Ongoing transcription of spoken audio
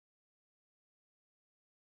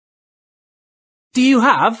Do you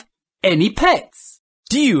have any pets?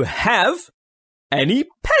 Do you have any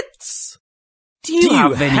pets? Do you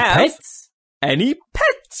have any pets? Any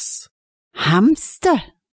pets? Hamster,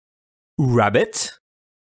 Rabbit,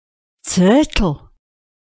 turtle,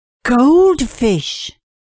 goldfish,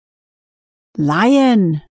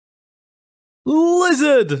 lion,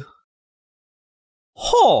 lizard,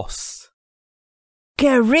 horse,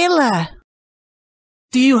 gorilla,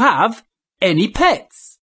 Do you have any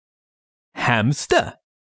pets? hamster,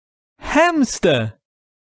 hamster,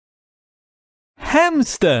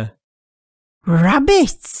 hamster,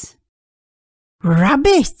 rabbits,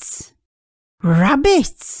 rabbits,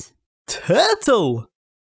 rabbits, turtle,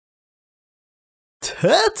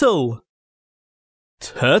 turtle,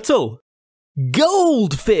 turtle,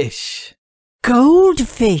 goldfish,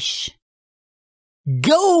 goldfish,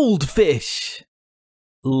 goldfish,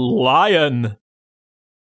 lion,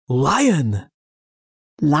 lion,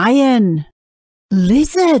 lion,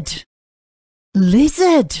 lizard,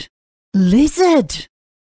 lizard, lizard,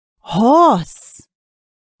 horse,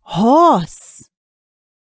 horse,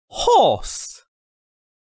 horse,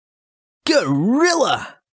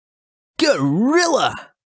 gorilla,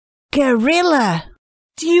 gorilla, gorilla,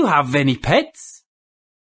 Do you have any pets?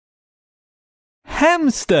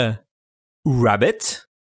 hamster, rabbit,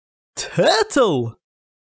 turtle,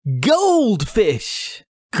 goldfish,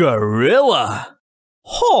 gorilla,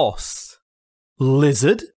 horse,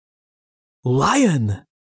 lizard, lion,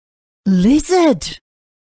 lizard,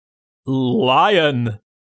 lion,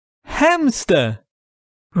 hamster.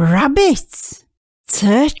 rabbits,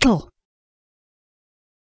 turtle.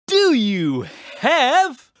 Do you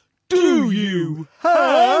have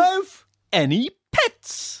any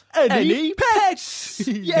pets? Any pets?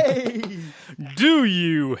 Yay! Do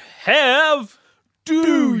you have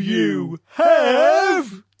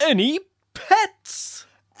any pets?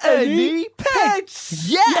 Any pets?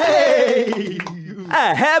 Yay!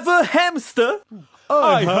 I have a hamster.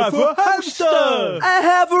 I have a hamster. I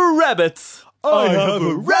have a rabbit. I have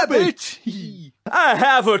a rabbit. I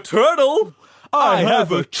have a turtle. I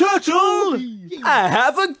have a turtle. I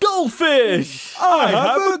have a goldfish. I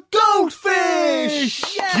have a goldfish.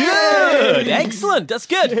 Good. Excellent. That's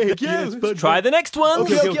good. Yes, Let's try the next one.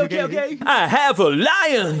 Okay. I have a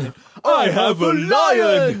lion. I have a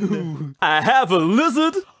lion. I have a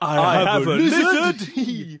lizard. I have a lizard.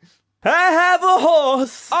 I have a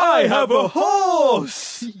horse. I have a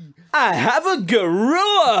horse. I have a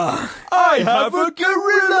gorilla. I have a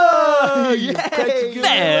gorilla.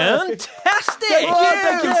 Fantastic.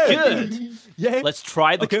 That's good. Yeah. Let's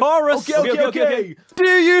try the chorus. Okay. Do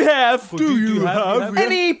you have Do you have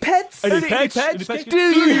any pets? Any pets? Do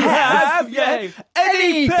you have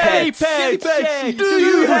any pets? Do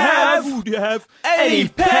you have any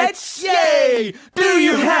pets? Yay! Do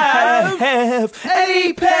you have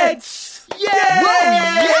any pets? Yay!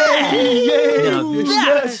 Now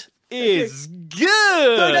that is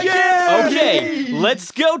good. Yeah. Okay,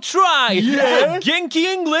 let's go try Yeah. Genki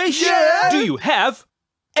English. Yeah. Do you have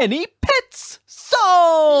any pets?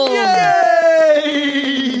 Song.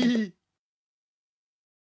 Yay!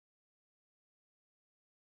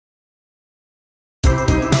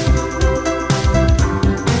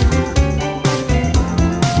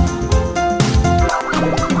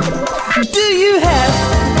 Do you have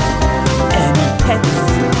any pets?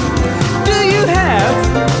 Do you have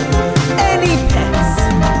any pets?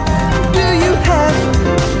 Do you have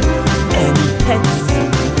any pets?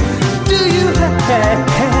 Do you have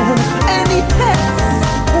any pets?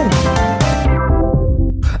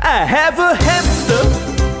 I have a hamster.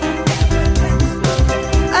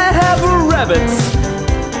 I have a rabbit.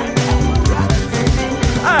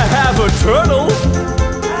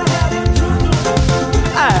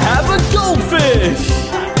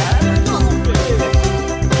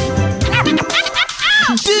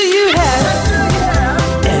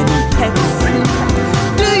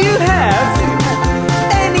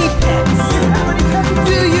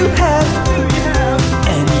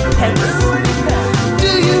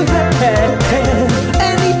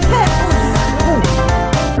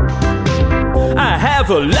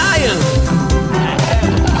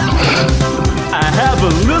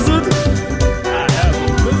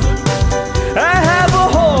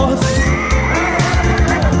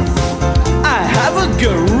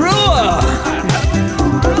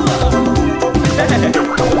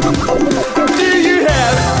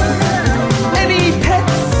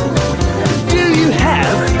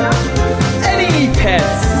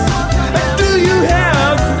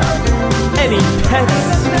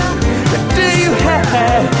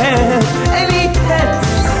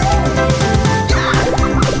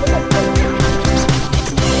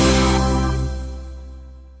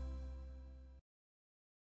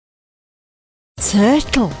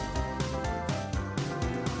 turtle,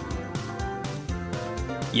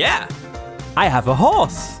 Yeah, I have a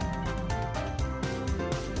horse.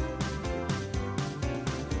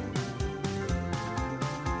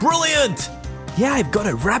 Brilliant! Yeah, I've got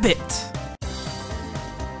a rabbit.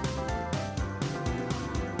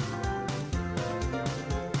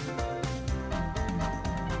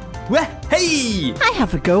 Hey! I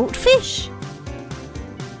have a goldfish,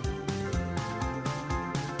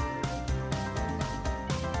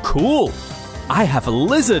 Cool! I have a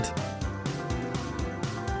lizard.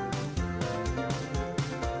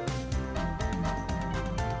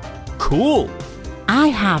 Cool! I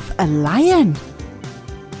have a lion,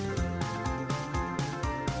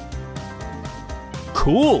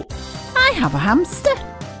 Cool! I have a hamster,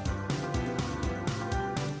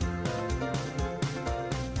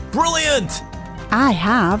 Brilliant! I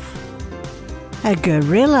have a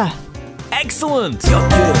gorilla. Excellent! You're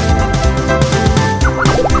good.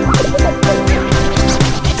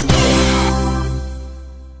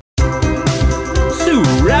 Two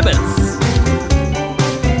rabbits.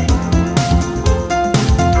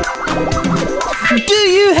 Do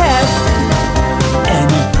you have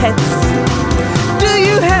any pets? Do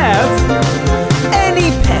you have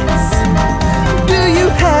any pets? Do you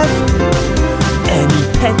have any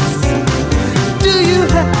pets? Do you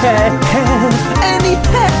have any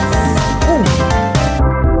pets? Ooh.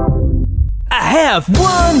 I have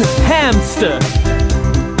one hamster.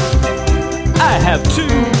 I have two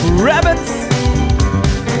rabbits.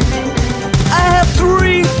 I have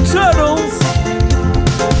three turtles.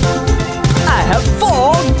 I have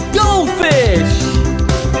four goldfish.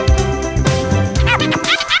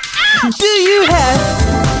 Do you have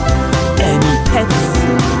any pets?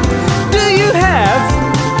 Do you have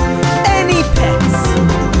any pets?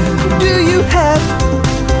 Do you have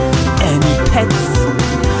any pets?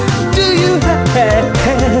 Do you have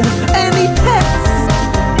any pets?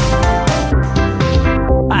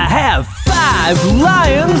 I have 5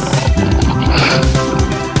 lions.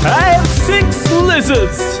 I have 6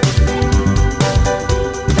 lizards.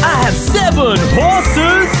 I have 7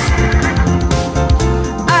 horses.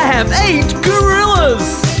 I have 8 gorillas.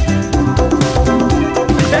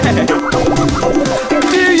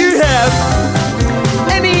 Do you have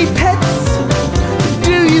any pets?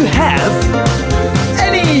 Do you have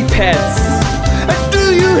any pets? Do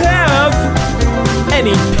you have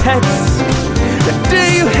any pets? Do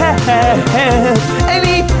you have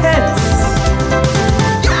any pets?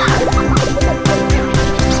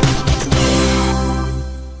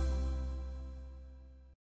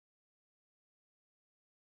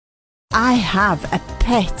 I have a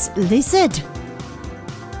pet lizard.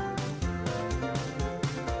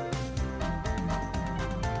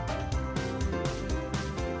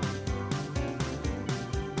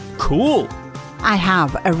 Cool. I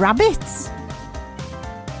have a rabbit.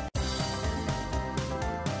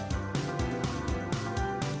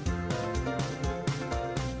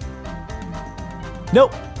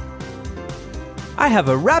 Nope. I have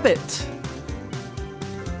a rabbit.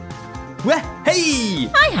 Hey!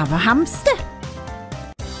 I have a hamster.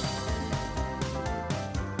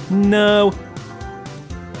 No.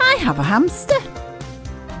 I have a hamster.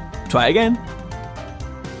 Try again.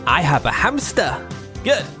 I have a hamster.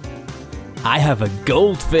 Good. I have a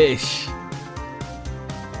goldfish.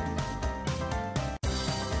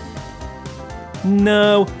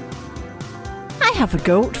 No. I have a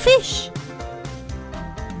goldfish.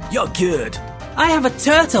 You're good. I have a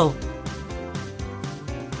turtle.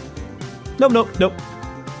 Nope.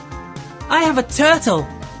 I have a turtle.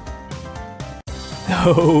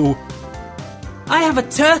 No. I have a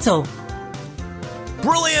turtle.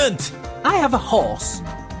 Brilliant. I have a horse.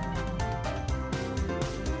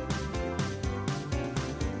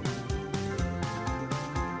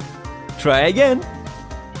 Try again.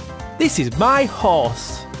 This is my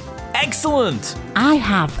horse. Excellent. I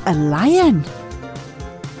have a lion.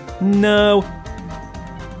 No.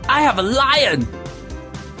 I have a lion.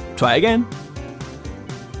 Try again.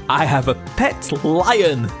 I have a pet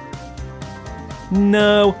lion.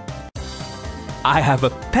 No. I have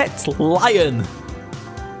a pet lion.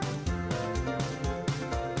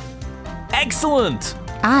 Excellent.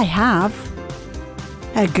 I have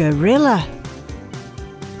a gorilla.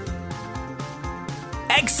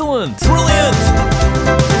 Excellent. Brilliant.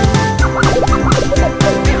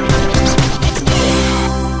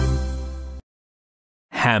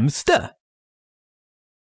 Hamster.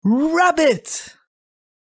 Rabbit.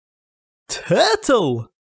 Turtle.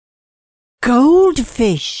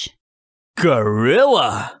 Goldfish.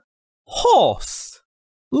 Gorilla. Horse.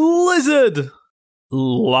 Lizard.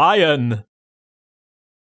 Lion.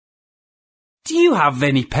 Do you have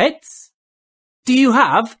any pets? Do you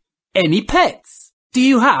have any pets? Do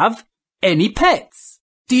you have any pets?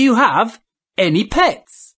 Do you have any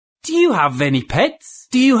pets? Do you have any pets?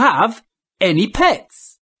 Do you have any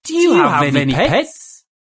pets? Do you have any pets?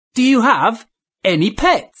 Do you have any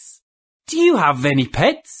pets? Do you have any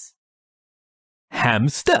pets?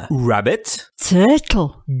 Hamster, rabbit,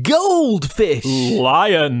 turtle, goldfish,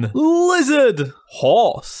 Lion. lizard,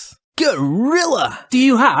 horse, gorilla. Do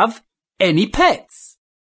you have any pets?